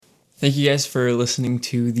Thank you guys for listening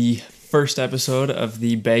to the first episode of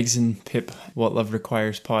the Bags and Pip What Love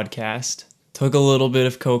Requires podcast. Took a little bit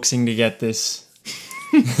of coaxing to get this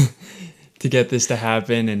to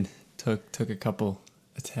happen, and took a couple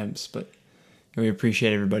attempts, but we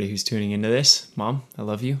appreciate everybody who's tuning into this. Mom, I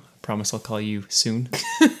love you. I promise I'll call you soon.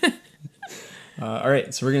 All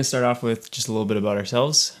right, so we're going to start off with just a little bit about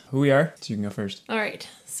ourselves, who we are. So you can go first. All right,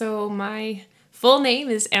 so my full name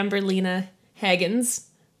is Amberlina Haggins.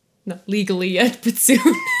 Not legally yet, but soon.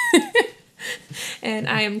 And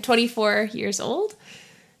I am 24 years old.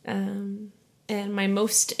 And my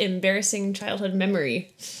most embarrassing childhood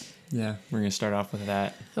memory. Yeah, we're going to start off with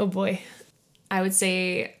that. Oh boy. I would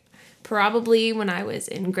say probably when I was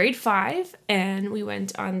in grade 5 and we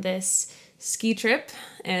went on this ski trip,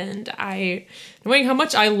 and knowing how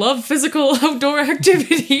much I love physical outdoor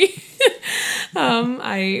activity,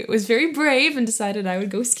 I was very brave and decided I would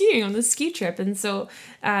go skiing on this ski trip. And so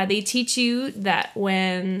they teach you that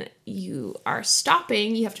when you are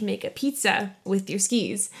stopping, you have to make a pizza with your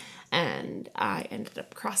skis. And I ended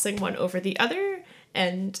up crossing one over the other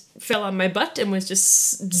and fell on my butt and was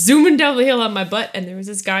just zooming down the hill on my butt. And there was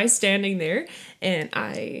this guy standing there, and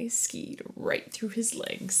I skied right through his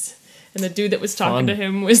legs. And the dude that was talking to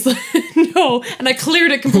him was like, no. And I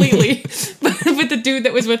cleared it completely. But the dude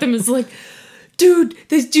that was with him was like, dude,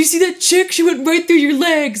 do you see that chick? She went right through your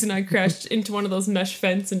legs. And I crashed into one of those mesh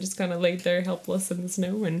fence and just kind of laid there helpless in the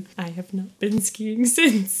snow. And I have not been skiing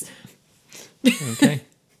since. Okay.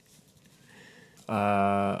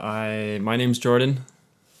 My name's Jordan.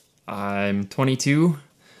 I'm 22.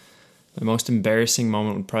 My most embarrassing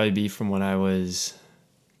moment would probably be from when I was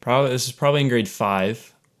this is probably in grade 5.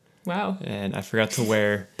 Wow. And I forgot to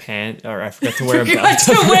wear pants, or I forgot to wear a belt. Forgot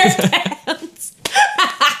to wear pants.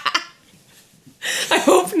 I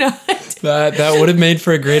hope not. That would have made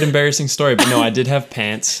for a great embarrassing story, but no, I did have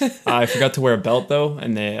pants. I forgot to wear a belt though,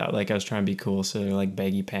 and I was trying to be cool, so they're like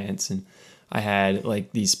baggy pants, and I had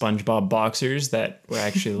like these SpongeBob boxers that were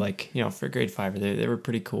actually for grade 5, they were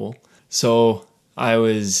pretty cool. So I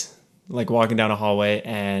was like walking down a hallway,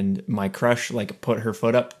 and my crush put her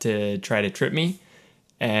foot up to try to trip me.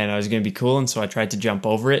 And I was going to be cool, and so I tried to jump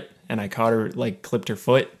over it, and I caught her, clipped her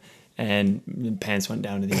foot, and the pants went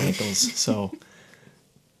down to the ankles. So,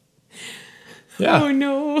 yeah. Oh,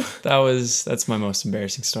 no. That's my most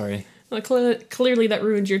embarrassing story. Well, clearly that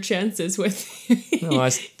ruined your chances with... No, I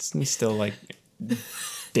still,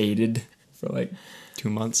 dated for, 2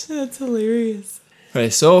 months. That's hilarious.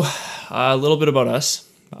 Okay, so a little bit about us.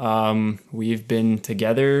 We've been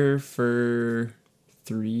together for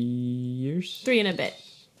 3 years? 3 and a bit.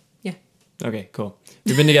 Yeah. Okay, cool.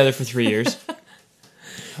 We've been together for 3 years.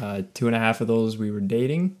 2.5 of those we were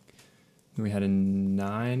dating. We had a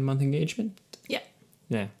 9-month engagement. Yeah.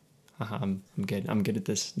 Yeah. I'm good. I'm good at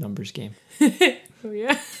this numbers game. Oh,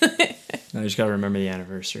 yeah? I just gotta remember the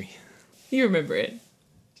anniversary. You remember it.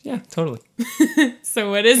 Yeah, totally. So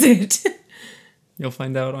what is it? You'll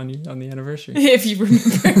find out on the anniversary. If you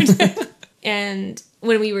remembered. And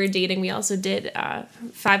when we were dating, we also did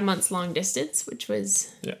 5 months long distance, which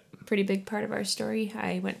was a pretty big part of our story.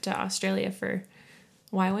 I went to Australia for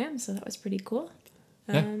YWAM, so that was pretty cool.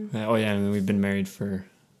 And then we've been married for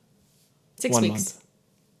 6 weeks.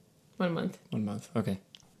 1 month. 1 month. Okay.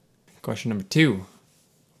 Question number 2.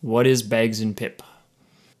 What is Bags and Pip?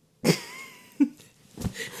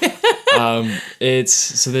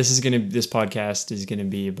 This podcast is gonna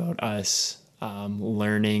be about us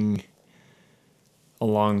learning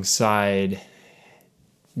alongside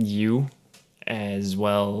you, as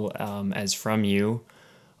well as from you,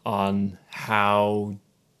 on how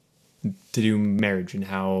to do marriage and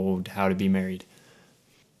how to be married.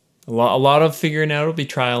 A lot of figuring out will be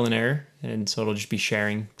trial and error, and so it'll just be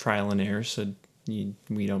sharing trial and error, so we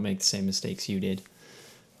don't make the same mistakes you did,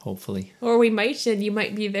 hopefully. Or we might, and you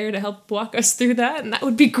might be there to help walk us through that, and that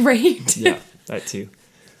would be great. Yeah, that too.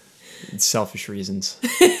 It's selfish reasons.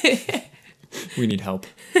 We need help.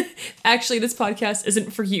 Actually, this podcast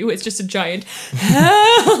isn't for you. It's just a giant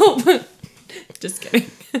help. Just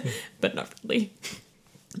kidding. But not really.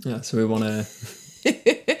 Yeah, so we want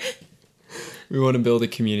to build a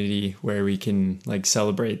community where we can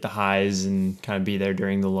celebrate the highs and kind of be there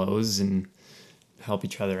during the lows and help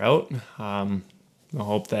each other out. I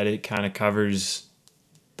hope that it kind of covers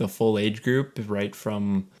the full age group, right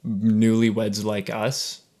from newlyweds like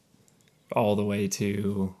us all the way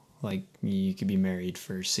to you could be married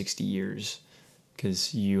for 60 years,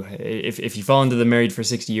 because if you fall into the married for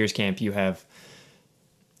 60 years camp, you have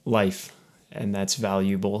life, and that's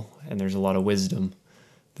valuable, and there's a lot of wisdom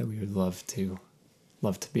that we would love to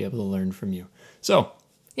be able to learn from you. So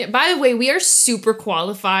Yeah, by the way, we are super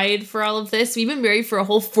qualified for all of this. We've been married for a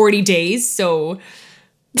whole 40 days, so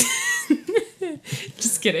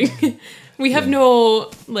just kidding. We have no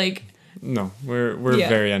like No, we're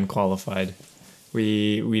very unqualified.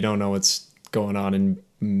 We don't know what's going on in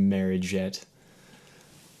marriage yet.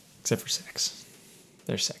 Except for sex.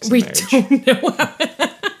 There's sex in marriage. don't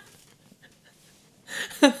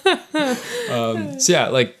know. So yeah,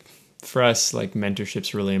 like for us, like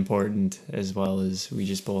mentorship's really important, as well as we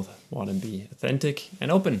just both want to be authentic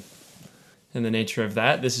and open. And the nature of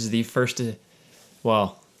that, this is the first,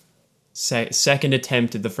 second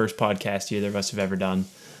attempt at the first podcast either of us have ever done.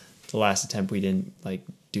 The last attempt we didn't like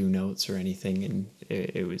do notes or anything, and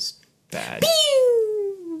it was bad.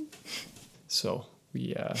 So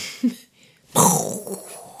we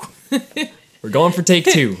we're going for take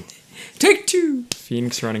 2. Take 2.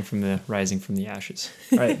 Phoenix rising from the ashes.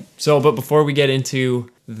 All right. So, but before we get into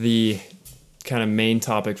the kind of main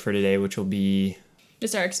topic for today, which will be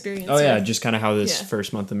just our experience. Oh yeah, just kind of how this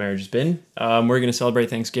first month of marriage has been. We're gonna celebrate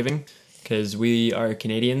Thanksgiving because we are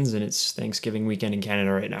Canadians and it's Thanksgiving weekend in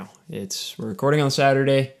Canada right now. We're recording on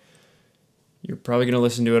Saturday. You're probably gonna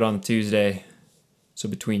listen to it on Tuesday. So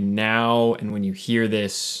between now and when you hear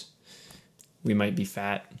this, we might be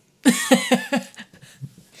fat.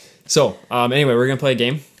 So, anyway, we're going to play a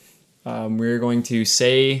game. We're going to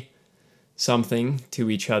say something to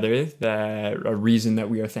each other, a reason that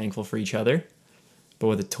we are thankful for each other. But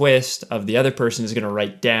with a twist of the other person is going to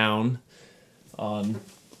write down on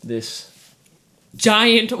this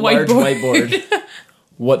giant large whiteboard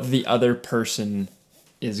what the other person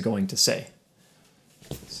is going to say.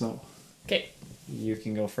 So, okay. You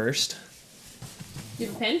can go first. You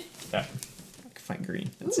have a pen? Yeah. I can find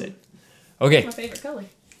green. That's it. Okay. My favorite color.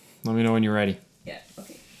 Let me know when you're ready. Yeah,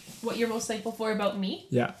 okay. What you're most thankful for about me?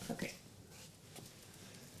 Yeah. Okay.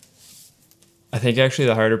 I think actually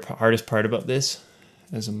the hardest part about this,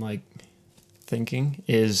 as I'm like thinking,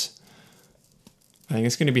 is I think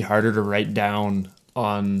it's going to be harder to write down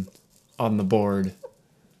on the board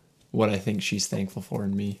what I think she's thankful for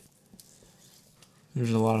in me.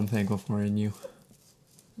 There's a lot I'm thankful for in you.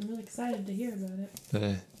 I'm really excited to hear about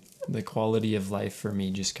it. The quality of life for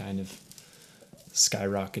me just kind of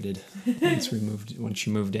skyrocketed once she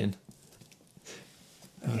moved in.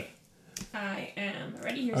 Okay. I am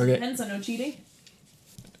ready. Here's okay. some pens, so no cheating.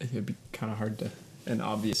 It'd be kind of hard and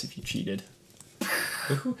obvious if you cheated.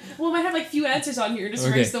 Well, I might have like few answers on here. Just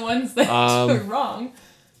erase the ones that are wrong.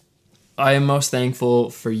 I am most thankful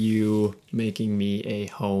for you making me a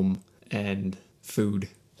home and food.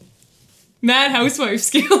 Mad housewife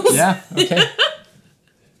skills. Yeah. Okay.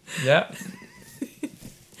 Yeah.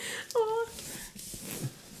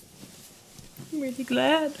 I'm really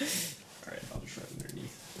glad. All right, I'll just write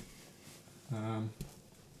underneath.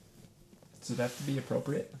 Does it have to be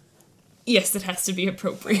appropriate? Yes, it has to be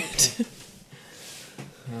appropriate.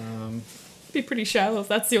 Be pretty shallow if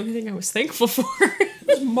that's the only thing I was thankful for.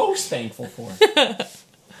 Was most thankful for.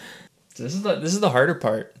 This is the harder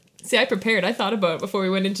part. See, I prepared. I thought about it before we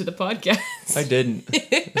went into the podcast. I didn't.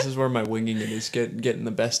 This is where my winging it is getting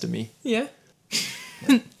the best of me. Yeah.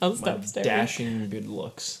 I'll stop staring. Dashing good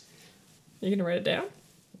looks. Are you gonna write it down?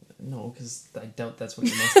 No, because I doubt that's what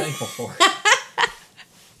you're most thankful for.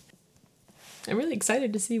 I'm really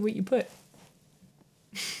excited to see what you put.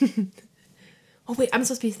 Oh wait, I'm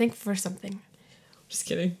supposed to be thankful for something. Just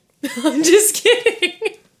kidding. I'm just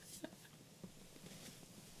kidding.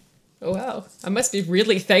 Oh wow, I must be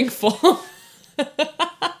really thankful. Did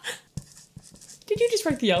you just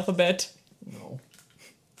write the alphabet? No.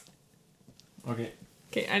 Okay.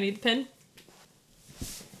 Okay, I need the pen.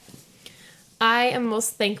 I am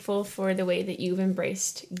most thankful for the way that you've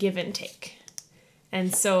embraced give and take.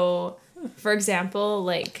 And so, for example,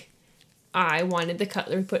 like, I wanted the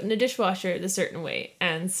cutlery put in the dishwasher the certain way.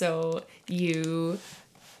 And so you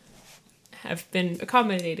have been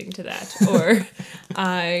accommodating to that. Or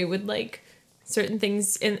I would like certain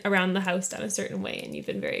things around the house done a certain way. And you've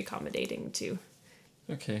been very accommodating to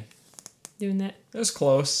Okay. doing that. That was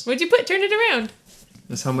close. What'd you put? Turn it around.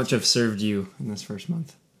 That's how much I've served you in this first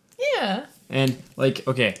month. Yeah. And, like,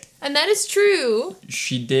 okay. And that is true.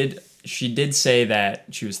 She did say that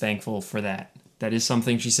she was thankful for that. That is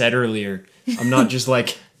something she said earlier. I'm not just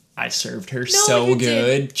like, I served her so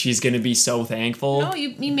good. She's going to be so thankful. No,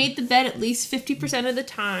 you made the bed at least 50% of the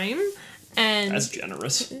time. And that's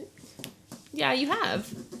generous. Yeah, you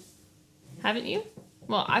have. Haven't you?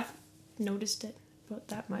 Well, I've noticed it about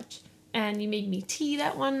that much. and you made me tea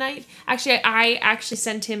that one night. Actually, I actually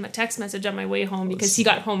sent him a text message on my way home because he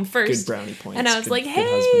got home first. Good brownie points. And I was like,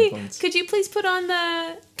 hey, could you please put on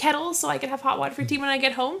the kettle so I can have hot water for tea when I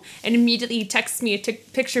get home? And immediately he texts me a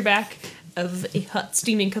picture back of a hot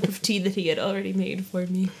steaming cup of tea that he had already made for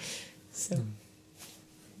me. So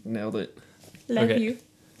nailed it. Love you.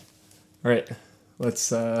 All right.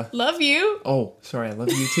 Let's love you. Oh, sorry, I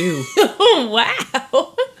love you too. Oh,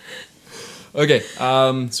 wow. Okay,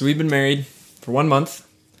 so we've been married for 1 month.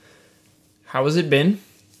 How has it been?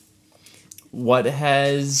 What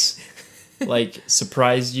has, like,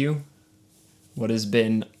 surprised you? What has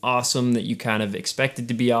been awesome that you kind of expected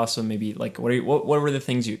to be awesome? Maybe, like, what were the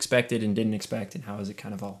things you expected and didn't expect, and how has it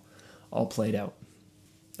kind of all played out?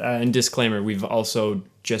 And disclaimer, we've also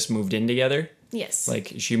just moved in together. Yes.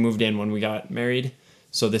 Like, she moved in when we got married,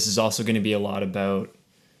 so this is also going to be a lot about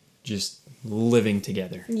just living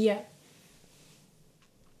together. Yeah.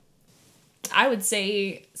 I would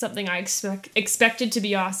say something I expected to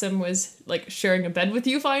be awesome was, like, sharing a bed with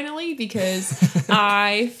you finally, because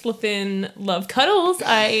I flippin' love cuddles.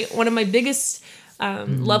 One of my biggest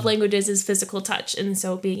love languages is physical touch, and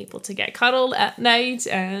so being able to get cuddled at night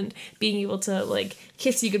and being able to, like,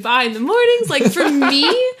 kiss you goodbye in the mornings, like, for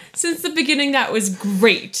me, since the beginning, that was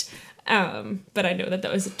great. But I know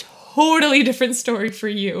that was a totally different story for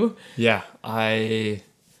you. Yeah, I've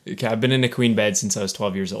been in a queen bed since I was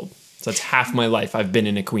 12 years old. So that's half my life I've been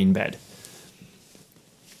in a queen bed.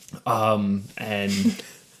 And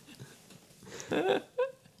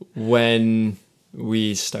when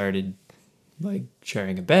we started, like,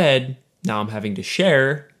 sharing a bed, now I'm having to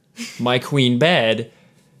share my queen bed.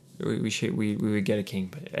 We would get a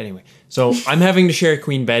king, but anyway. So I'm having to share a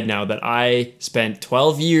queen bed now that I spent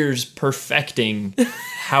 12 years perfecting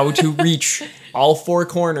how to reach all four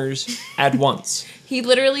corners at once. He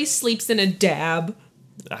literally sleeps in a dab.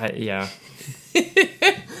 Yeah.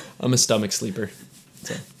 I'm a stomach sleeper.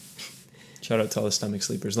 So shout out to all the stomach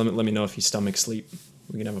sleepers. Let me know if you stomach sleep.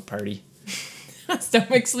 We can have a party. A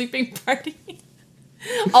stomach sleeping party.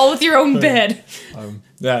 All with your own bed.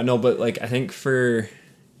 Yeah, no, but, like, I think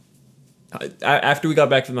after we got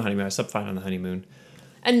back from the honeymoon, I slept fine on the honeymoon.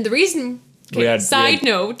 And the reason, side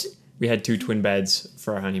note. We had 2 twin beds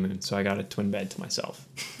for our honeymoon, so I got a twin bed to myself.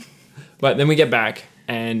 But then we get back,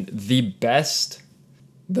 and the best,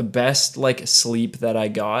 like, sleep that I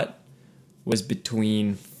got was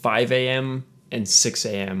between 5 a.m. and 6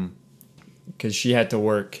 a.m. because she had to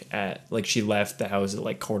work she left the house at,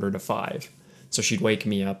 like, 4:45. So she'd wake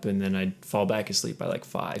me up, and then I'd fall back asleep by, like,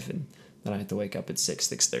 5, and then I had to wake up at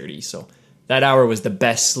 6:30. So that hour was the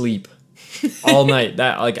best sleep all night.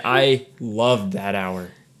 I loved that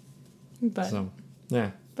hour. But, so,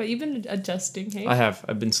 yeah. But you've been adjusting, hey? I have.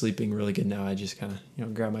 I've been sleeping really good now. I just kind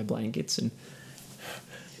of, grab my blankets and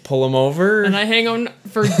pull them over. And I hang on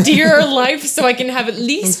for dear life so I can have at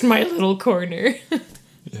least my little corner.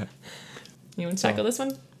 Yeah. You want to tackle this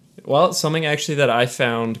one? Well, something actually that I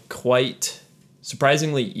found quite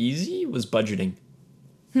surprisingly easy was budgeting.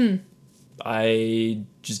 I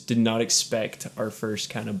just did not expect our first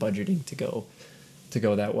kind of budgeting to go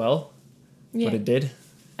that well, but it did.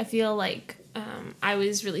 I feel like I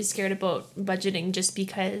was really scared about budgeting just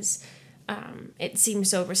because it seems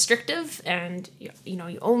so restrictive, and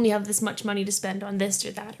you only have this much money to spend on this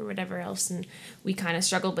or that or whatever else, and we kind of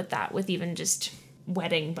struggled with that with even just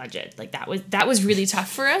wedding budget. Like that was really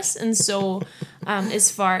tough for us. And so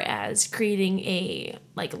as far as creating a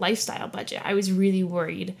lifestyle budget, I was really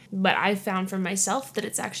worried, but I found for myself that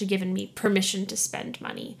it's actually given me permission to spend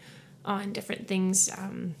money on different things.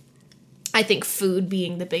 I think food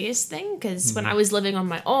being the biggest thing, because when I was living on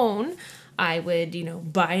my own, I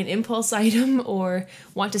would, buy an impulse item or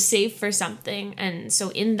want to save for something. And so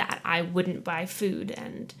in that, I wouldn't buy food.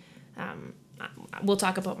 And we'll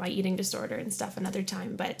talk about my eating disorder and stuff another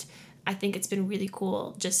time. But I think it's been really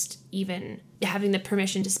cool just even having the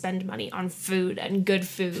permission to spend money on food and good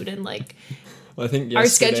food. And well, I think our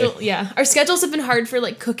schedules have been hard for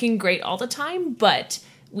cooking great all the time. But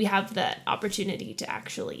we have that opportunity to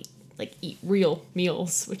actually eat real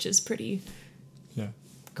meals, which is pretty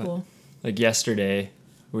cool. Yesterday,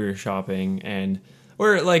 we were shopping, and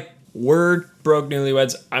we're broke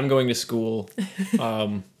newlyweds. I'm going to school.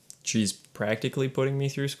 She's practically putting me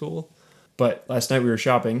through school. But last night we were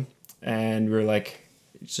shopping, and we were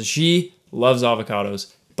so she loves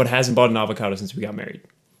avocados, but hasn't bought an avocado since we got married.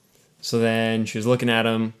 So then she was looking at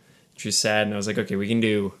them. She was sad, and I was like, okay, we can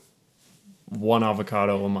do 1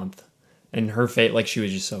 avocado a month. And her fate, she was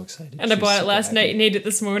just so excited. And I bought it last night and ate it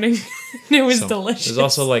this morning. And it was delicious. There's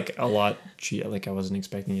also a lot. I wasn't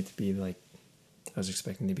expecting it to be I was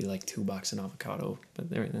expecting to be like $2 an avocado, but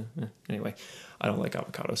anyway, I don't like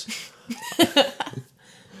avocados.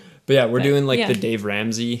 But yeah, we're doing like the Dave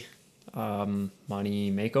Ramsey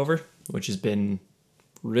money makeover, which has been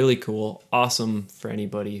really cool. Awesome for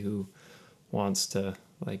anybody who wants to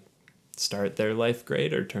like start their life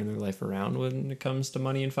great or turn their life around when it comes to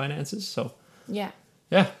money and finances. So yeah,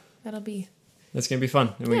 that's going to be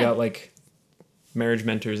fun. And we got like marriage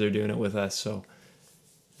mentors are doing it with us. So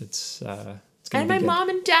it's and my mom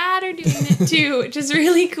and dad are doing it too, which is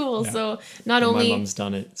really cool. Yeah. So not only my mom's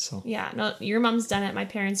done it. So your mom's done it. My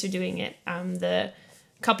parents are doing it. The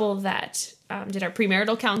couple that did our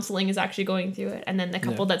premarital counseling is actually going through it, and then the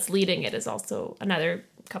couple that's leading it is also another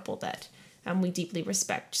couple that we deeply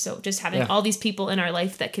respect. So just having all these people in our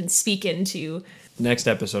life that can speak into. Next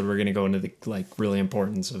episode, we're going to go into the like really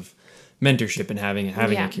importance of mentorship and having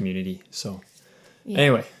a community. So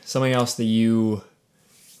anyway, something else that you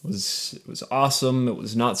was awesome. It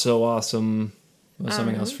was not so awesome. What was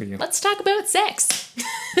something else for you? Let's talk about sex.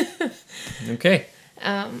 Okay.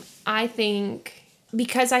 I think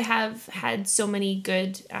because I have had so many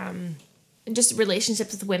good just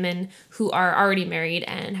relationships with women who are already married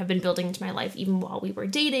and have been building into my life even while we were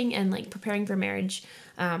dating and like preparing for marriage,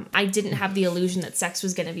 I didn't have the illusion that sex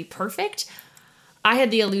was going to be perfect. I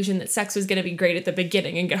had the illusion that sex was going to be great at the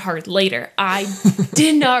beginning and get hard later. I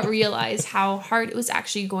did not realize how hard it was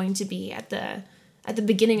actually going to be at the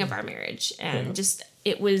beginning of our marriage. And just,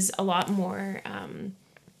 it was a lot more,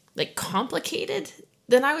 like complicated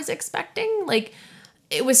than I was expecting. Like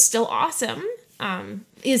it was still awesome. Still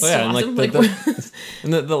awesome.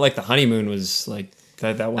 And the honeymoon was like,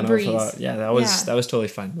 that went off. That was totally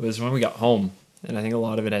fine. It was when we got home. And I think a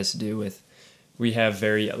lot of it has to do with, we have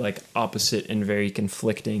very like opposite and very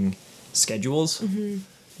conflicting schedules. Mm-hmm.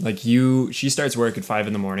 Like she starts work at 5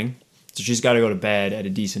 a.m. So she's got to go to bed at a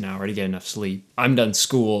decent hour to get enough sleep. I'm done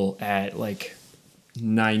school at like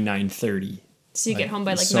 9:30. So you get home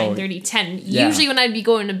by like 9:30, 10. Yeah. Usually when I'd be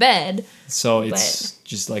going to bed. So it's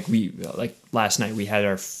just like last night we had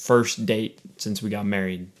our first date since we got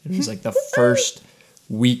married. It was like the first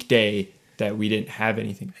weekday that we didn't have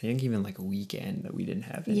anything. I think even like a weekend that we didn't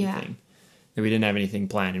have anything. Yeah. That we didn't have anything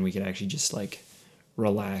planned and we could actually just like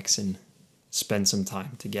relax and spend some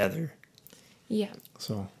time together. Yeah.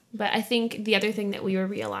 So. But I think the other thing that we were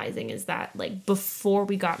realizing is that like before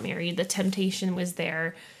we got married, the temptation was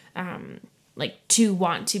there, like to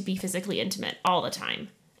want to be physically intimate all the time.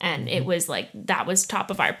 And it was like, that was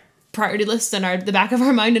top of our priority list and the back of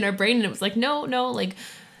our mind and our brain. And it was like, no, like,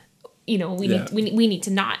 you know, we need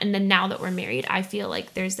to not. And then now that we're married, I feel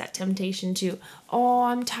like there's that temptation to, oh,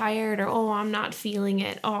 I'm tired, or oh, I'm not feeling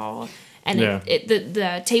it. Oh, and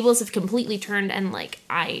the tables have completely turned. And like,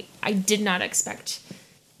 I did not expect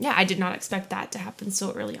that to happen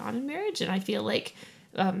so early on in marriage. And I feel like,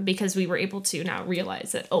 because we were able to now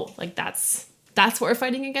realize that, oh, like that's what we're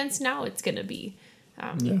fighting against now. It's going to be,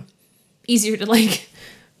 easier to like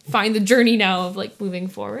find the journey now of like moving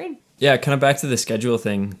forward. Yeah. Kind of back to the schedule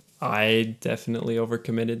thing. I definitely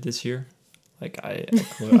overcommitted this year. Like I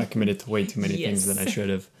committed to way too many things than I should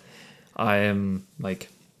have. I am like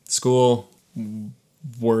school,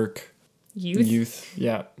 work, youth.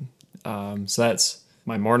 Yeah. So that's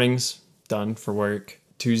my mornings done for work.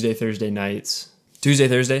 Tuesday,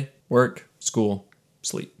 Thursday, work, school,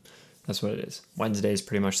 sleep. That's what it is. Wednesday is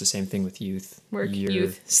pretty much the same thing with youth. Work,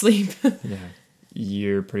 youth, sleep. Yeah.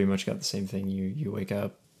 You're pretty much got the same thing. You wake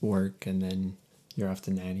up, work, and then you're off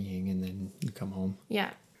to nannying, and then you come home. Yeah.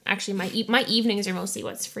 Actually, my evenings are mostly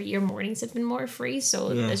what's free. Your mornings have been more free, so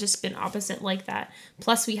it's just been opposite like that.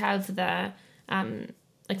 Plus, we have the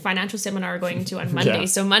like financial seminar we're going to on Monday.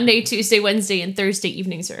 So Monday, Tuesday, Wednesday, and Thursday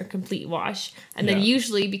evenings are a complete wash. And then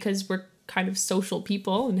usually, because we're kind of social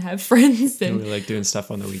people and have friends, and we like doing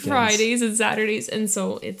stuff on the weekends, Fridays and Saturdays, and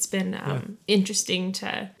so it's been interesting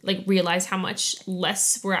to like realize how much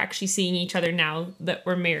less we're actually seeing each other now that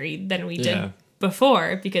we're married than we did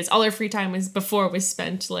before, because all our free time was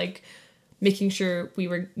spent like making sure we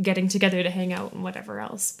were getting together to hang out and whatever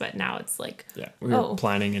else. But now it's like we were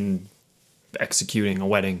planning and executing a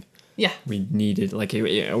wedding. Yeah, we needed like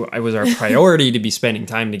it was our priority to be spending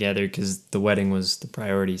time together because the wedding was the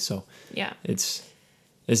priority. So it's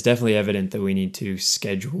definitely evident that we need to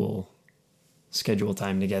schedule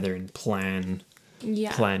time together and plan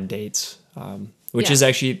dates, which is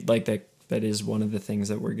actually like that is one of the things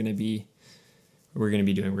that we're gonna be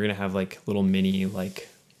doing. We're gonna have like little mini like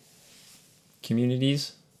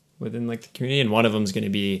communities within like the community, and one of them is gonna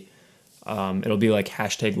be it'll be like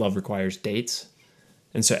 #LoveRequiresDates.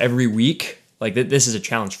 And so every week, like this is a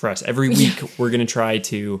challenge for us. Every week we're going to try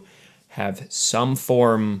to have some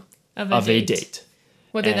form of a date.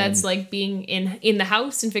 Whether And- that's like being in the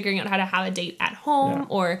house and figuring out how to have a date at home, Yeah.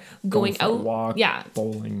 or going for a out. walk, Yeah.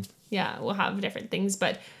 bowling. Yeah. We'll have different things,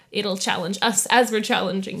 but it'll challenge us as we're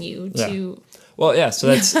challenging you Yeah. to. Well, yeah, so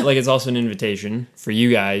that's like it's also an invitation for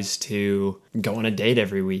you guys to go on a date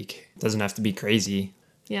every week. It doesn't have to be crazy.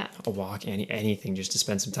 Yeah. A walk, anything, just to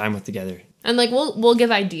spend some time with together. And like we'll give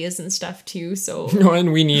ideas and stuff too. So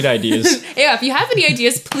And we need ideas. yeah, if you have any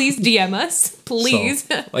ideas, please DM us. Please.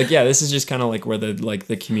 So, like, yeah, this is just kind of like where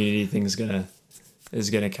the community thing is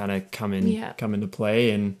gonna kind of come into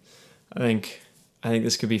play, and I think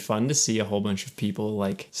this could be fun to see a whole bunch of people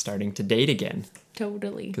like starting to date again.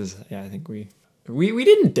 Totally. Because yeah, I think we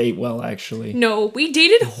didn't date well actually. No, we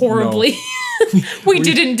dated horribly. we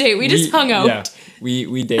didn't date. We just hung out. Yeah,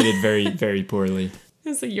 we dated very very poorly.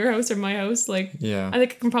 It's like your house or my house. Like, Yeah. I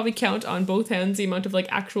think I can probably count on both hands the amount of like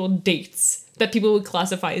actual dates that people would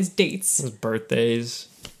classify as dates. It was birthdays,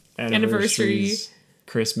 Anniversary. anniversaries,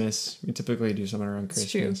 Christmas. We typically do something around It's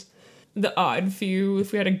true. Christmas. The odd few,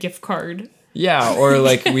 if we had a gift card. Yeah, or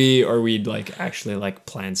like we'd like actually like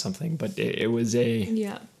plan something, but it was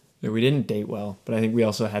Yeah. we didn't date well. But I think we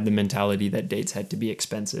also had the mentality that dates had to be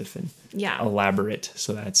expensive and Yeah. elaborate.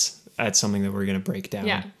 So that's something that we're gonna break down.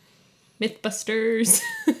 Yeah. Mythbusters.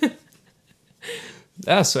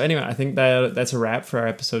 Yeah. So anyway, I think that's a wrap for our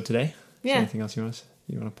episode today. Is there Yeah. anything else you want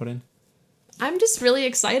to put in? I'm just really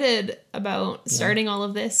excited about starting all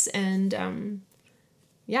of this and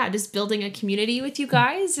just building a community with you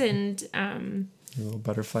guys and Your little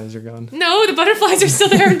butterflies are gone. no, the butterflies are still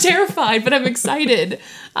there. I'm terrified, but I'm excited.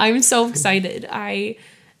 I'm so excited.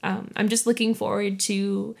 I'm just looking forward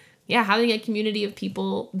to having a community of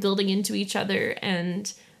people building into each other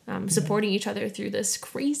and supporting each other through this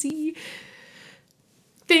crazy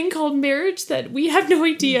thing called marriage that we have no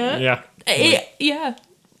idea. Yeah. Yeah.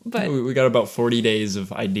 But We got about 40 days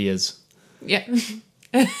of ideas. yeah.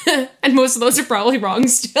 And most of those are probably wrong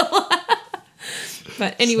still.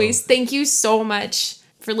 But anyways, thank you so much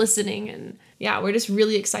for listening. And we're just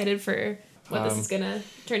really excited for what this is going to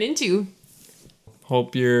turn into.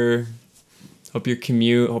 Hope your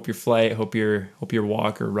commute, hope your flight, hope your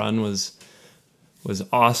walk or run was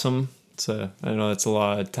awesome. I know that's a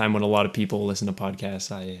lot of time when a lot of people listen to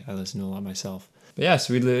podcasts. I listen to a lot myself. But yeah,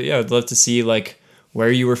 so I'd love to see like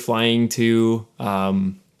where you were flying to,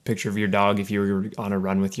 picture of your dog if you were on a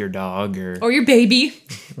run with your dog Or your baby.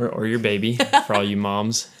 or your baby for all you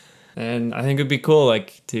moms. And I think it'd be cool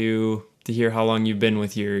like to hear how long you've been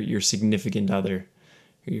with your significant other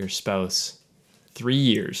or your spouse. 3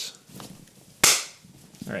 years.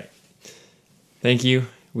 All right. Thank you.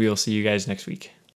 We will see you guys next week.